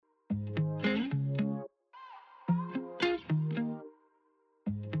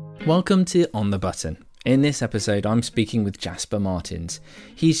Welcome to On the Button. In this episode, I'm speaking with Jasper Martins.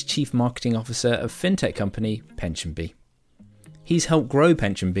 He's Chief Marketing Officer of fintech company PensionBee. He's helped grow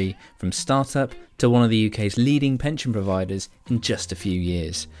PensionBee from startup to one of the UK's leading pension providers in just a few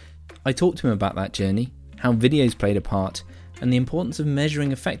years. I talked to him about that journey, how videos played a part, and the importance of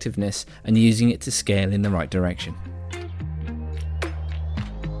measuring effectiveness and using it to scale in the right direction.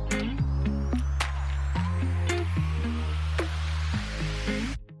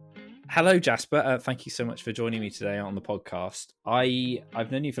 Hello, Jasper. Thank you so much for joining me today on the podcast. I've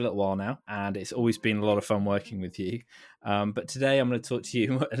known you for a little while now, and it's always been a lot of fun working with you. But today I'm going to talk to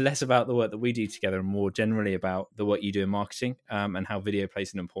you less about the work that we do together and more generally about the work you do in marketing and how video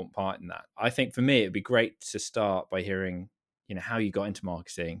plays an important part in that. I think for me, it'd be great to start by hearing, how you got into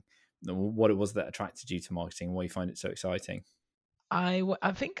marketing, what it was that attracted you to marketing, and why you find it so exciting. I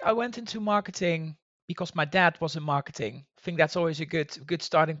think I went into marketing because my dad was in marketing. I think that's always a good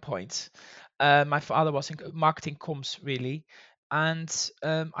starting point. My father was in marketing comms really, and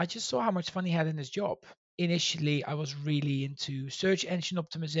I just saw how much fun he had in his job. Initially, I was really into search engine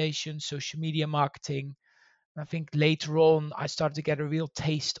optimization, social media marketing. And I think later on, I started to get a real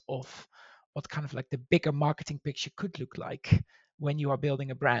taste of what kind of like the bigger marketing picture could look like when you are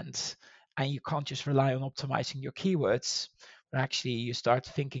building a brand, and you can't just rely on optimizing your keywords. But actually, you start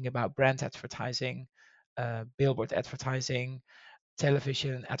thinking about brand advertising, billboard advertising,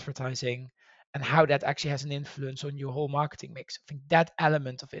 television advertising, and how that actually has an influence on your whole marketing mix. I think that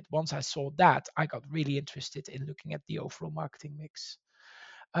element of it, once I saw that, I got really interested in looking at the overall marketing mix.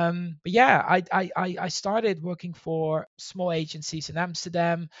 But yeah, I started working for small agencies in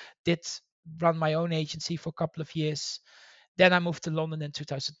Amsterdam, did run my own agency for a couple of years. Then I moved to London in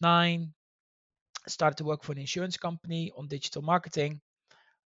 2009, started to work for an insurance company on digital marketing,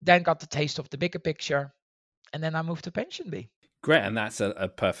 then got the taste of the bigger picture, and then I moved to PensionBee. Great, and that's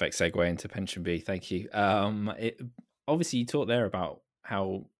a perfect segue into PensionBee. Thank you. Obviously, you talked there about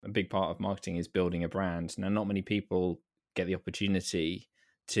how a big part of marketing is building a brand. Now, not many people get the opportunity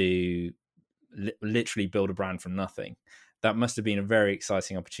to literally build a brand from nothing. That must have been a very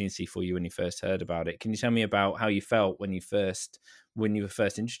exciting opportunity for you when you first heard about it. Can you tell me about how you felt when you were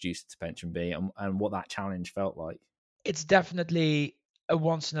first introduced to PensionBee and what that challenge felt like? It's definitely a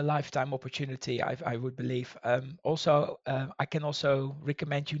once in a lifetime opportunity, I would believe. I can also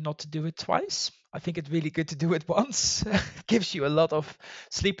recommend you not to do it twice. I think it's really good to do it once. It gives you a lot of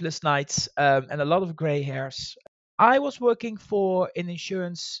sleepless nights and a lot of gray hairs. I was working for an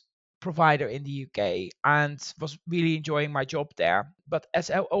insurance provider in the UK and was really enjoying my job there. But as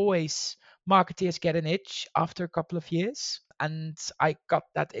always, marketeers get an itch after a couple of years, and I got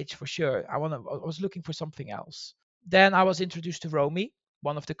that itch for sure. I was looking for something else. Then I was introduced to Romy,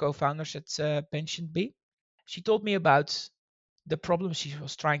 one of the co-founders at PensionBee. She told me about the problems she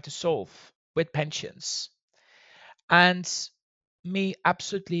was trying to solve with pensions. And me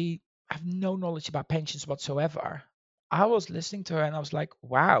absolutely have no knowledge about pensions whatsoever. I was listening to her and I was like,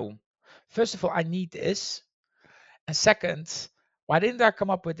 wow, first of all, I need this. And second, why didn't I come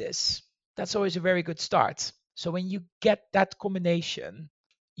up with this? That's always a very good start. So when you get that combination,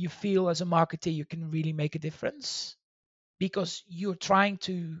 you feel as a marketer you can really make a difference because you're trying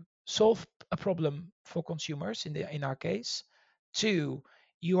to solve a problem for consumers in our case. Two,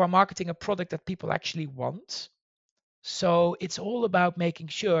 you are marketing a product that people actually want. So it's all about making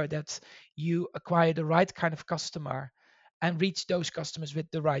sure that you acquire the right kind of customer and reach those customers with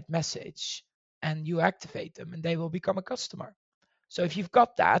the right message, and you activate them and they will become a customer. So if you've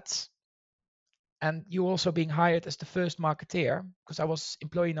got that, and you're also being hired as the first marketeer, because I was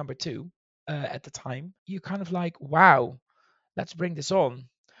employee number two at the time, you kind of like, wow, let's bring this on.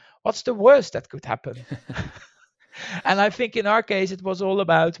 What's the worst that could happen? And I think in our case, it was all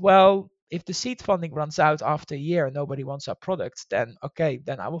about, well, if the seed funding runs out after a year and nobody wants our product, then okay,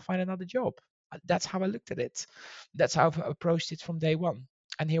 then I will find another job. That's how I looked at it. That's how I've approached it from day one.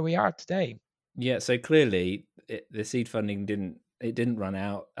 And here we are today. Yeah, so clearly the seed funding didn't run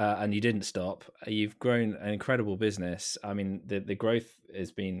out, and you didn't stop. You've grown an incredible business. I mean, the growth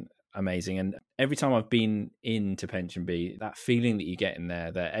has been amazing, and every time I've been into PensionBee, that feeling that you get in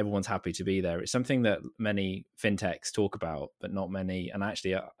there, that everyone's happy to be there, it's something that many fintechs talk about, but not many. And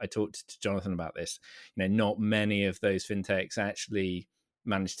actually, I talked to Jonathan about this. Not many of those fintechs actually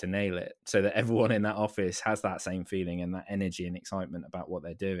managed to nail it, so that everyone in that office has that same feeling and that energy and excitement about what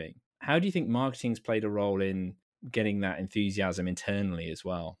they're doing. How do you think marketing's played a role in getting that enthusiasm internally as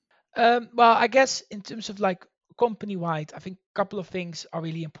well? Well, I guess in terms of like company wide, I think a couple of things are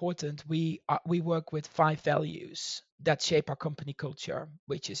really important. We work with five values. that shape our company culture,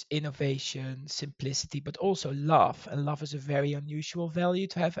 which is innovation, simplicity, but also love. And love is a very unusual value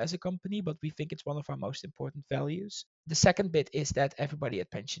to have as a company, but we think it's one of our most important values. The second bit is that everybody at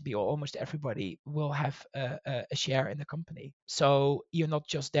PensionBee, or almost everybody, will have a share in the company. So you're not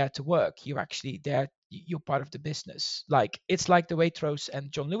just there to work, you're actually there, you're part of the business. Like it's like the Waitrose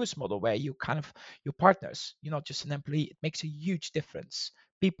and John Lewis model, where you kind of, you're partners, you're not just an employee. It makes a huge difference.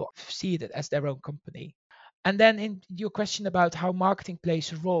 People see it as their own company. And then in your question about how marketing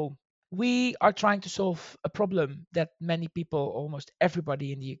plays a role, we are trying to solve a problem that many people, almost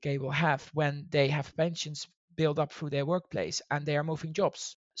everybody in the UK, will have when they have pensions built up through their workplace and they are moving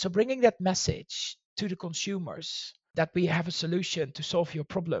jobs. So bringing that message to the consumers that we have a solution to solve your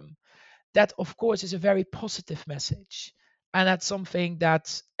problem, that of course is a very positive message. And that's something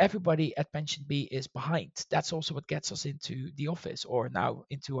that everybody at PensionBee is behind. That's also what gets us into the office, or now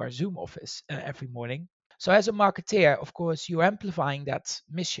into our Zoom office every morning. So as a marketeer, of course, you're amplifying that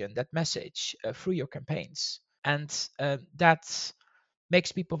mission, that message through your campaigns. And that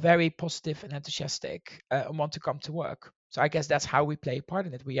makes people very positive and enthusiastic and want to come to work. So I guess that's how we play a part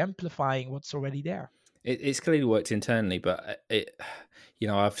in it. We're amplifying what's already there. It's clearly worked internally, but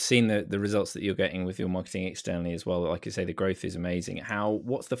I've seen the results that you're getting with your marketing externally as well. Like I say, the growth is amazing.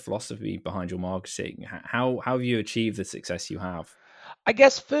 What's the philosophy behind your marketing? How have you achieved the success you have? I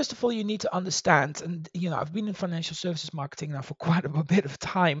guess first of all, you need to understand, and I've been in financial services marketing now for quite a bit of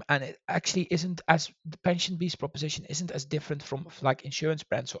time, and it actually isn't as the PensionBee's proposition isn't as different from like insurance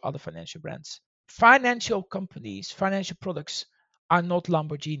brands or other financial brands. Financial companies, financial products are not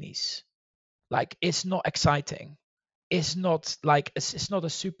Lamborghinis. Like it's not exciting. It's not like it's not a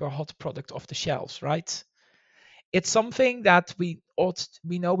super hot product off the shelves, right? It's something that we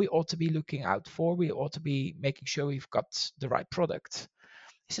know we ought to be looking out for. We ought to be making sure we've got the right product.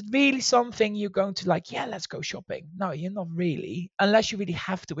 Is it really something you're going to like, yeah, let's go shopping? No, you're not really, unless you really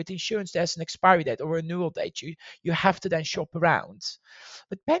have to. With insurance, there's an expiry date or a renewal date. You have to then shop around.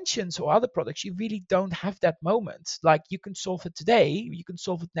 With pensions or other products, you really don't have that moment. Like you can solve it today, you can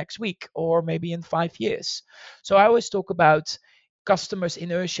solve it next week, or maybe in 5 years. So I always talk about customers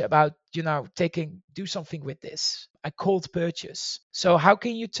inertia, about do something with this, a cold purchase. So how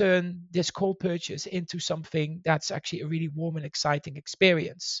can you turn this cold purchase into something that's actually a really warm and exciting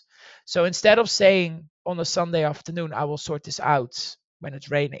experience? So instead of saying on a Sunday afternoon, I will sort this out when it's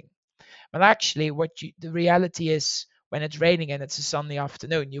raining, well, actually the reality is, when it's raining and it's a Sunday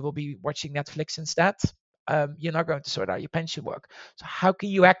afternoon, you will be watching Netflix instead. You're not going to sort out your pension work. So how can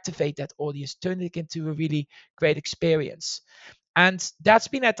you activate that audience, turn it into a really great experience? And that's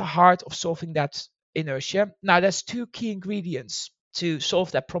been at the heart of solving that inertia. Now, there's two key ingredients to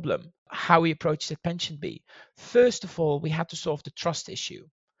solve that problem, how we approach at PensionBee. First of all, we had to solve the trust issue.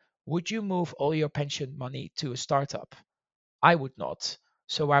 Would you move all your pension money to a startup? I would not.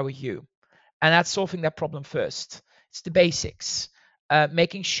 So why would you? And that's solving that problem first. It's the basics.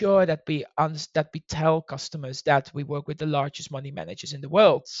 Making sure that we tell customers that we work with the largest money managers in the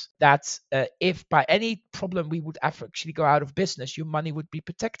world. That if by any problem we would ever actually go out of business, your money would be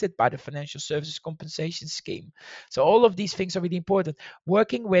protected by the Financial Services Compensation Scheme. So all of these things are really important.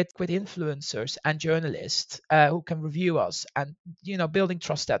 Working with influencers and journalists who can review us, and building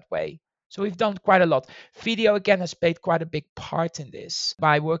trust that way. So we've done quite a lot. Video, again, has played quite a big part in this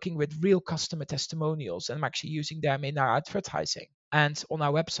by working with real customer testimonials, and I'm actually using them in our advertising and on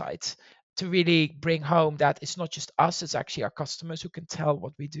our website to really bring home that it's not just us, it's actually our customers who can tell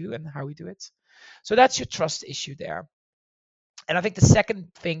what we do and how we do it. So that's your trust issue there. And I think the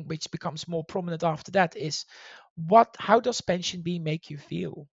second thing, which becomes more prominent after that, is how does PensionBee make you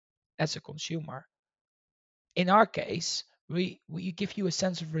feel as a consumer? In our case, we give you a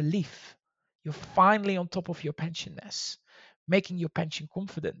sense of relief. You're finally on top of your pension mess, making your pension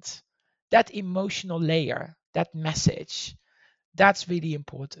confident. That emotional layer, that message, that's really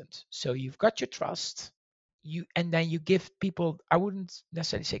important. So you've got your trust, and then you give people, I wouldn't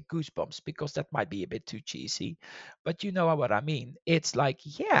necessarily say goosebumps because that might be a bit too cheesy, but you know what I mean. It's like,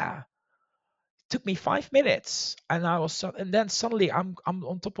 yeah, it took me 5 minutes, and and then suddenly I'm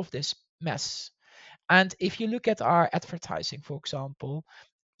on top of this mess. And if you look at our advertising, for example,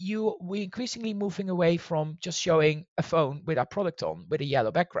 we're increasingly moving away from just showing a phone with our product on with a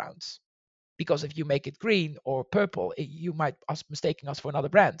yellow background. Because if you make it green or purple, you might mistaking us for another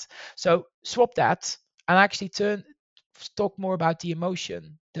brand. So swap that and actually talk more about the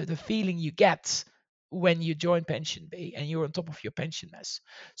emotion, the feeling you get when you join PensionBee and you're on top of your pension mess.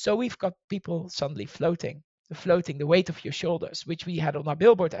 So we've got people suddenly floating the weight of your shoulders, which we had on our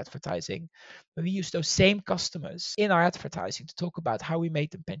billboard advertising. But we use those same customers in our advertising to talk about how we made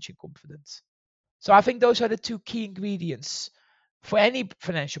them pension confident. So I think those are the two key ingredients for any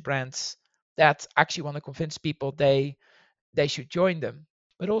financial brands that actually want to convince people they should join them.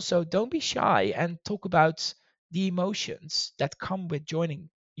 But also don't be shy and talk about the emotions that come with joining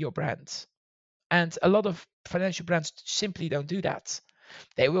your brand. And a lot of financial brands simply don't do that.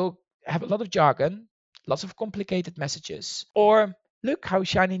 They will have a lot of jargon, lots of complicated messages, or look how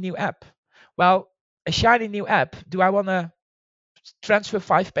shiny new app. Well, a shiny new app, do I want to transfer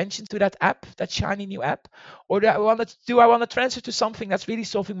 5 pensions to that app, that shiny new app, or do I want to transfer to something that's really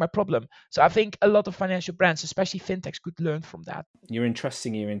solving my problem? So I think a lot of financial brands, especially fintechs, could learn from that. You're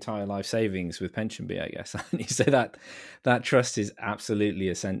entrusting your entire life savings with PensionBee, I guess. So that trust is absolutely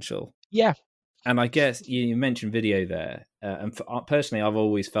essential. Yeah. And I guess you mentioned video there, and personally, I've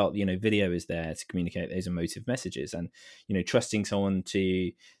always felt video is there to communicate those emotive messages, and trusting someone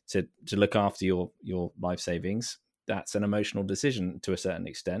to look after your life savings, that's an emotional decision to a certain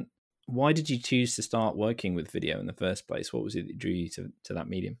extent. Why did you choose to start working with video in the first place? What was it that drew you to that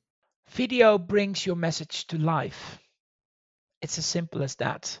medium? Video brings your message to life. It's as simple as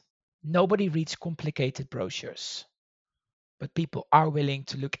that. Nobody reads complicated brochures, but people are willing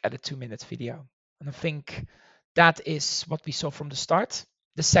to look at a 2-minute video. And I think that is what we saw from the start.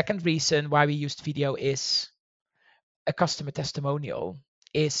 The second reason why we used video is a customer testimonial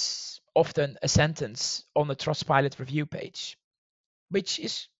is often a sentence on a Trustpilot review page, which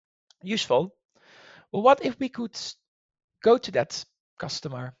is useful. Well, what if we could go to that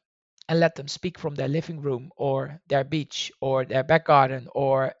customer and let them speak from their living room or their beach or their back garden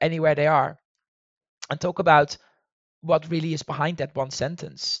or anywhere they are and talk about what really is behind that one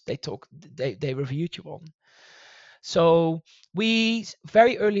sentence they reviewed you on. So we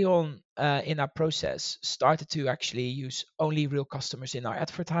very early on in our process started to actually use only real customers in our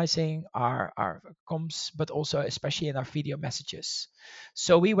advertising, our comms, but also especially in our video messages.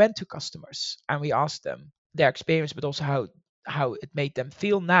 So we went to customers and we asked them their experience, but also how it made them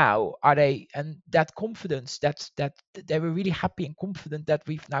feel now. Are they, and that confidence that they were really happy and confident that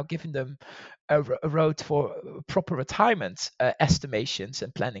we've now given them a road for proper retirement estimations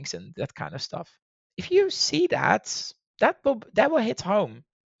and plannings and that kind of stuff. If you see that will hit home.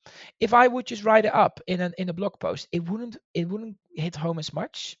 If I would just write it up in a blog post, it wouldn't hit home as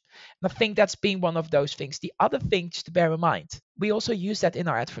much. And I think that's been one of those things. The other thing just to bear in mind, we also use that in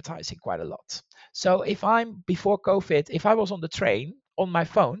our advertising quite a lot. So before COVID, if I was on the train on my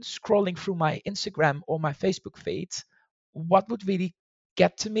phone scrolling through my Instagram or my Facebook feed, what would really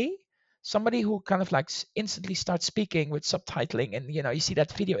get to me? Somebody who kind of like instantly starts speaking with subtitling, and you see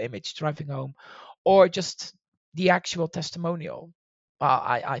that video image driving home, or just the actual testimonial.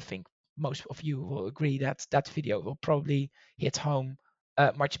 I think most of you will agree that that video will probably hit home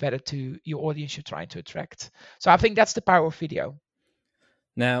much better to your audience you're trying to attract. So I think that's the power of video.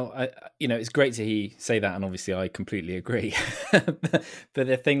 Now, it's great to hear you say that, and obviously I completely agree. But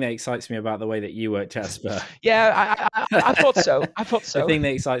the thing that excites me about the way that you work, Jasper, Yeah, I thought so. I thought so. The thing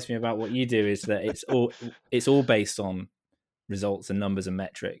that excites me about what you do is that it's all based on results and numbers and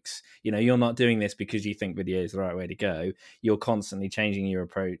metrics. You're not doing this because you think video is the right way to go. You're constantly changing your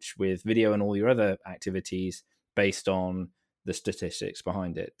approach with video and all your other activities based on the statistics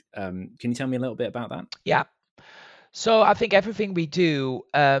behind it. Can you tell me a little bit about that? Yeah. So I think everything we do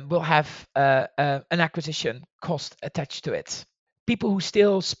will have an acquisition cost attached to it. People who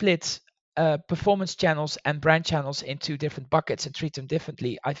still split performance channels and brand channels into different buckets and treat them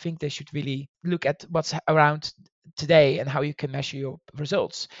differently, I think they should really look at what's around today and how you can measure your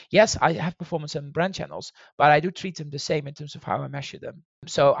results. Yes, I have performance and brand channels, but I do treat them the same in terms of how I measure them.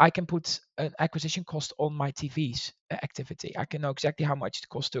 So I can put an acquisition cost on my TV's activity. I can know exactly how much it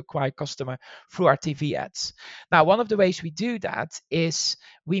costs to acquire a customer through our TV ads. Now, one of the ways we do that is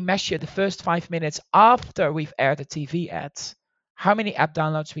we measure the first 5 minutes after we've aired a TV ad, how many app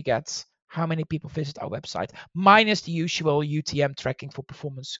downloads we get, how many people visit our website, minus the usual UTM tracking for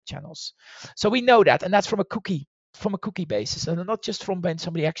performance channels. So we know that, and that's from a cookie basis, and not just from when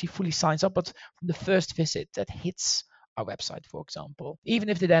somebody actually fully signs up, but from the first visit that hits our website, for example. Even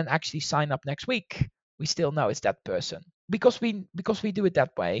if they then actually sign up next week, we still know it's that person. Because we do it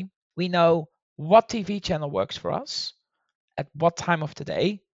that way, we know what TV channel works for us, at what time of the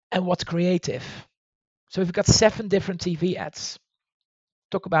day, and what's creative. So we've got 7 different TV ads.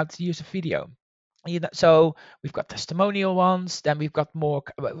 Talk about the use of video. So we've got testimonial ones. Then we've got more.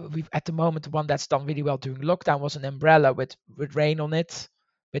 We've at the moment the one that's done really well during lockdown was an umbrella with rain on it,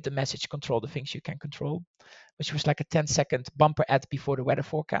 with the message control the things you can control, which was like a 10-second bumper ad before the weather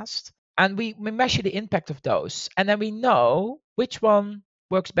forecast. And we measure the impact of those, and then we know which one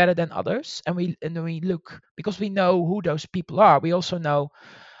works better than others. And then we look, because we know who those people are. We also know,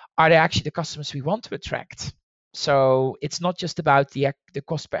 are they actually the customers we want to attract? So it's not just about the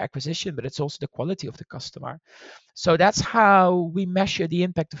cost per acquisition, but it's also the quality of the customer. So that's how we measure the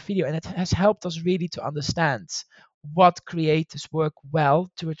impact of video, and it has helped us really to understand what creators work well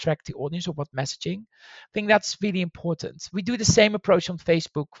to attract the audience, or what messaging. I think that's really important. We do the same approach on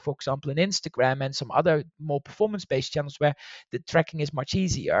Facebook, for example, and Instagram, and some other more performance-based channels where the tracking is much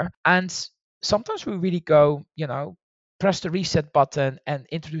easier. And sometimes we really go, press the reset button and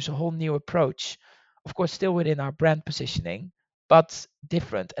introduce a whole new approach. Of course, still within our brand positioning, but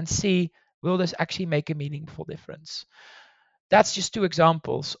different, and see, will this actually make a meaningful difference? That's just two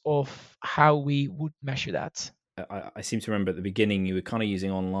examples of how we would measure that. I seem to remember at the beginning you were kind of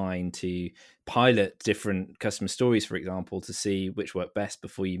using online to pilot different customer stories, for example, to see which work best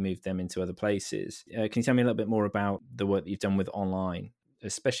before you moved them into other places. Can you tell me a little bit more about the work that you've done with online,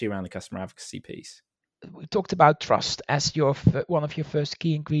 especially around the customer advocacy piece? We talked about trust as one of your first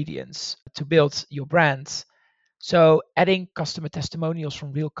key ingredients to build your brand. So adding customer testimonials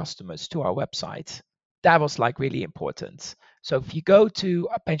from real customers to our website, that was like really important. So if you go to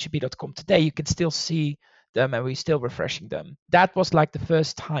pensionbee.com today, you can still see them, and we're still refreshing them. That was like the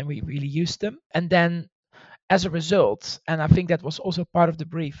first time we really used them. And then as a result, and I think that was also part of the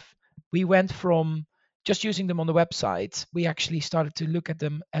brief, we went from just using them on the website. We actually started to look at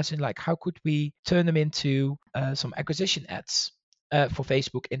them as in like, how could we turn them into some acquisition ads for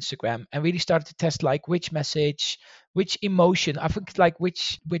Facebook, Instagram, and really started to test like which message, which emotion, I think like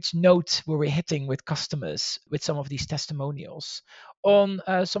which note were we hitting with customers with some of these testimonials on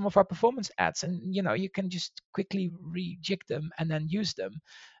some of our performance ads. And you can just quickly rejig them and then use them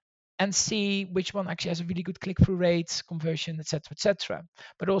and see which one actually has a really good click-through rate, conversion, etc., etc.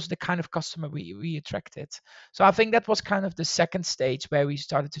 But also the kind of customer we attracted. So I think that was kind of the second stage where we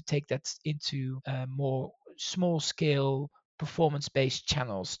started to take that into more small-scale performance-based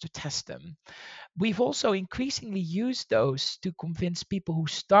channels to test them. We've also increasingly used those to convince people who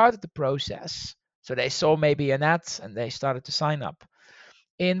started the process. So they saw maybe an ad and they started to sign up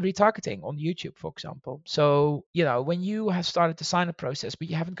in retargeting on YouTube, for example. So, when you have started the sign up process, but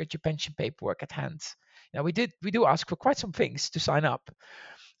you haven't got your pension paperwork at hand, we do ask for quite some things to sign up.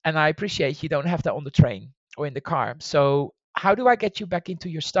 And I appreciate you don't have that on the train or in the car. So how do I get you back into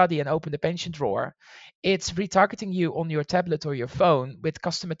your study and open the pension drawer? It's retargeting you on your tablet or your phone with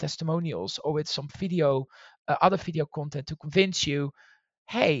customer testimonials or with some video, other video content to convince you,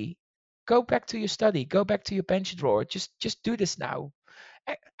 hey, go back to your study, go back to your pension drawer. Just do this now.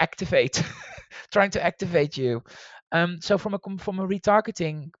 Activate, trying to activate you. So from a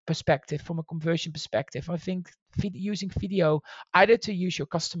retargeting perspective, from a conversion perspective, I think using video either to use your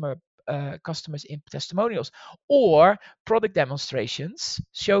customers in testimonials or product demonstrations,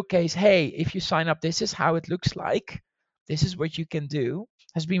 showcase, hey, if you sign up, this is how it looks like, this is what you can do,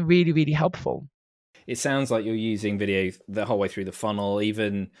 has been really, really helpful. It sounds like you're using video the whole way through the funnel,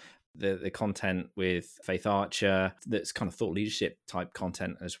 even the content with Faith Archer, that's kind of thought leadership type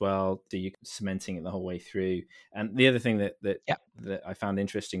content as well. So you're cementing it the whole way through. And the other thing that I found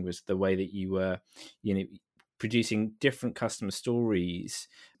interesting was the way that you were, producing different customer stories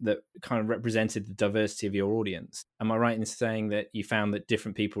that kind of represented the diversity of your audience. Am I right in saying that you found that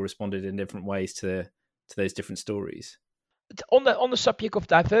different people responded in different ways to those different stories? On the subject of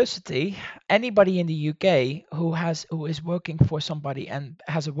diversity, anybody in the UK who is working for somebody and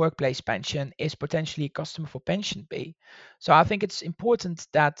has a workplace pension is potentially a customer for PensionBee. So I think it's important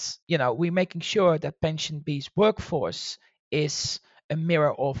that we're making sure that PensionBee's workforce is a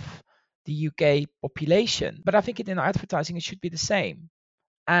mirror of the UK population. But I think in advertising it should be the same.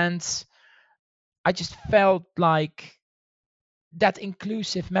 And I just felt like that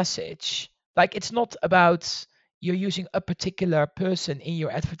inclusive message, like it's not about you're using a particular person in your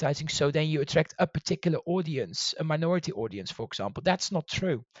advertising, so then you attract a particular audience, a minority audience, for example. That's not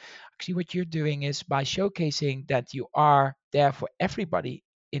true. Actually, what you're doing is by showcasing that you are there for everybody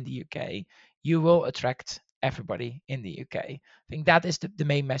in the UK, you will attract everybody in the UK. I think that is the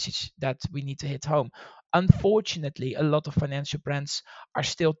main message that we need to hit home. Unfortunately, a lot of financial brands are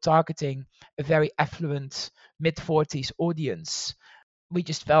still targeting a very affluent mid-40s audience. We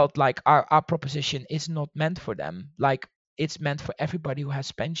just felt like our proposition is not meant for them. Like it's meant for everybody who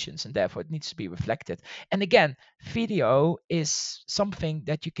has pensions, and therefore it needs to be reflected. And again, video is something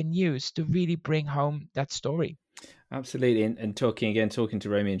that you can use to really bring home that story. Absolutely. And talking to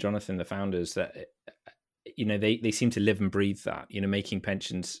Romy and Jonathan, the founders, that they seem to live and breathe that, making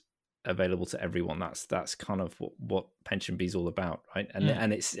pensions available to everyone. That's kind of what PensionBee is all about, right?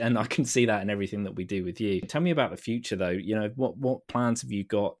 And I can see that in everything that we do with you. Tell me about the future though. What plans have you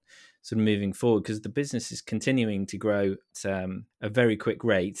got sort of moving forward? Because the business is continuing to grow at a very quick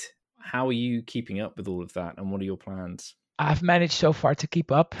rate. How are you keeping up with all of that, and what are your plans? I've managed so far to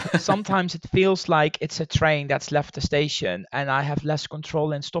keep up. Sometimes it feels like it's a train that's left the station and I have less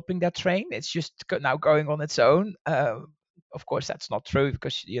control in stopping that train. It's just now going on its own. Of course, that's not true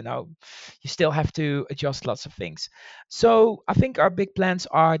because, you you still have to adjust lots of things. So I think our big plans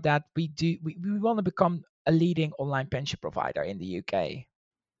are that we want to become a leading online pension provider in the UK.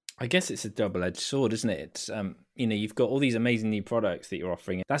 I guess it's a double-edged sword, isn't it? It's you've got all these amazing new products that you're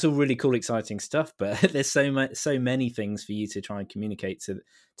offering. That's all really cool, exciting stuff. But there's so many things for you to try and communicate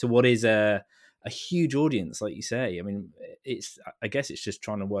to what is a huge audience, like you say. I mean, I guess it's just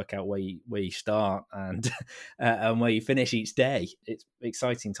trying to work out where you start and and where you finish each day. It's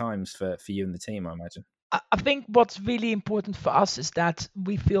exciting times for you and the team, I imagine. I think what's really important for us is that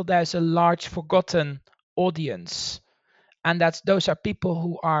we feel there's a large forgotten audience. And those are people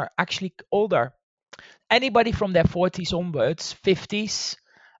who are actually older. Anybody from their 40s onwards, 50s,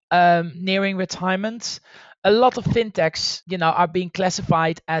 nearing retirement. A lot of fintechs, are being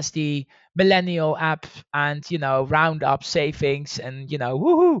classified as the millennial app and, round up savings and,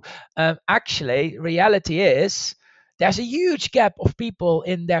 woohoo. Actually, reality is there's a huge gap of people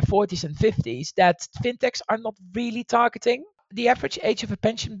in their 40s and 50s that fintechs are not really targeting. The average age of a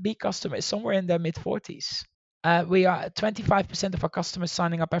pension B customer is somewhere in their mid 40s. We are 25% of our customers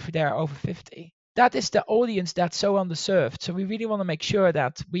signing up every day are over 50. That is the audience that's so underserved. So we really want to make sure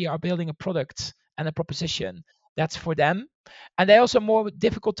that we are building a product and a proposition that's for them. And they're also more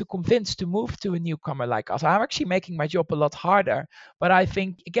difficult to convince to move to a newcomer like us. I'm actually making my job a lot harder. But I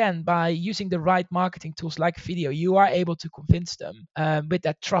think, again, by using the right marketing tools like video, you are able to convince them with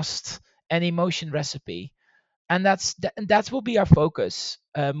that trust and emotion recipe. And that will be our focus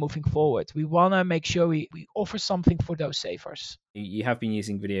moving forward. We want to make sure we offer something for those savers. You have been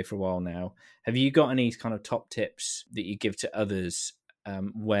using video for a while now. Have you got any kind of top tips that you give to others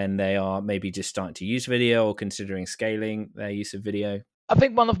when they are maybe just starting to use video or considering scaling their use of video? I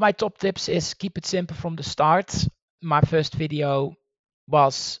think one of my top tips is keep it simple from the start. My first video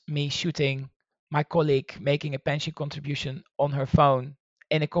was me shooting my colleague making a pension contribution on her phone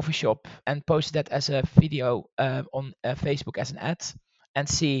in a coffee shop and posted that as a video on Facebook as an ad and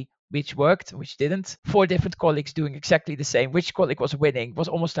see which worked, which didn't. 4 different colleagues doing exactly the same. Which colleague was winning? It was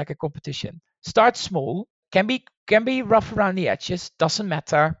almost like a competition. Start small. Can be rough around the edges. Doesn't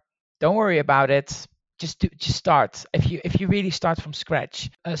matter. Don't worry about it. Just start. If you really start from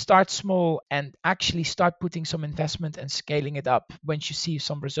scratch, start small and actually start putting some investment and scaling it up once you see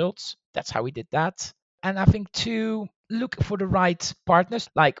some results. That's how we did that. And I think 2, look for the right partners.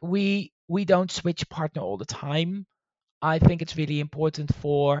 Like we don't switch partner all the time. I think it's really important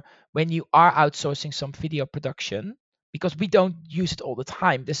for when you are outsourcing some video production, because we don't use it all the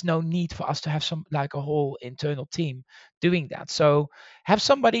time. There's no need for us to have a whole internal team doing that. So have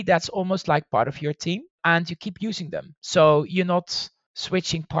somebody that's almost like part of your team and you keep using them. So you're not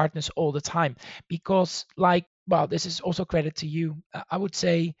switching partners all the time, because this is also credit to you. I would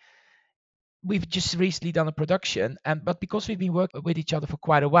say we've just recently done a production, but because we've been working with each other for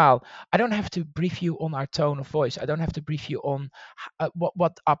quite a while, I don't have to brief you on our tone of voice. I don't have to brief you on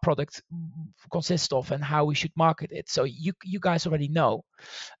what our product consists of and how we should market it. So you guys already know.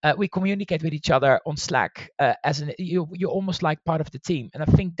 We communicate with each other on Slack you're almost like part of the team, and I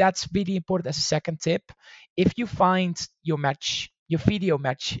think that's really important as a second tip. If you find your video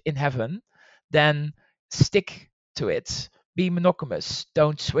match in heaven, then stick to it. Be monogamous.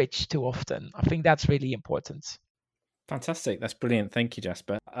 Don't switch too often. I think that's really important. Fantastic. That's brilliant. Thank you,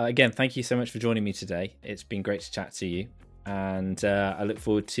 Jasper. Again, thank you so much for joining me today. It's been great to chat to you. And I look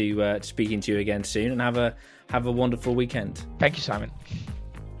forward to speaking to you again soon, and have a wonderful weekend. Thank you, Simon.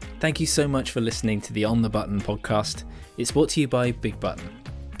 Thank you so much for listening to the On The Button podcast. It's brought to you by Big Button.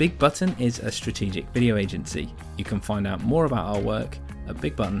 Big Button is a strategic video agency. You can find out more about our work at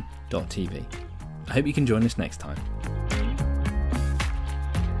bigbutton.tv. I hope you can join us next time.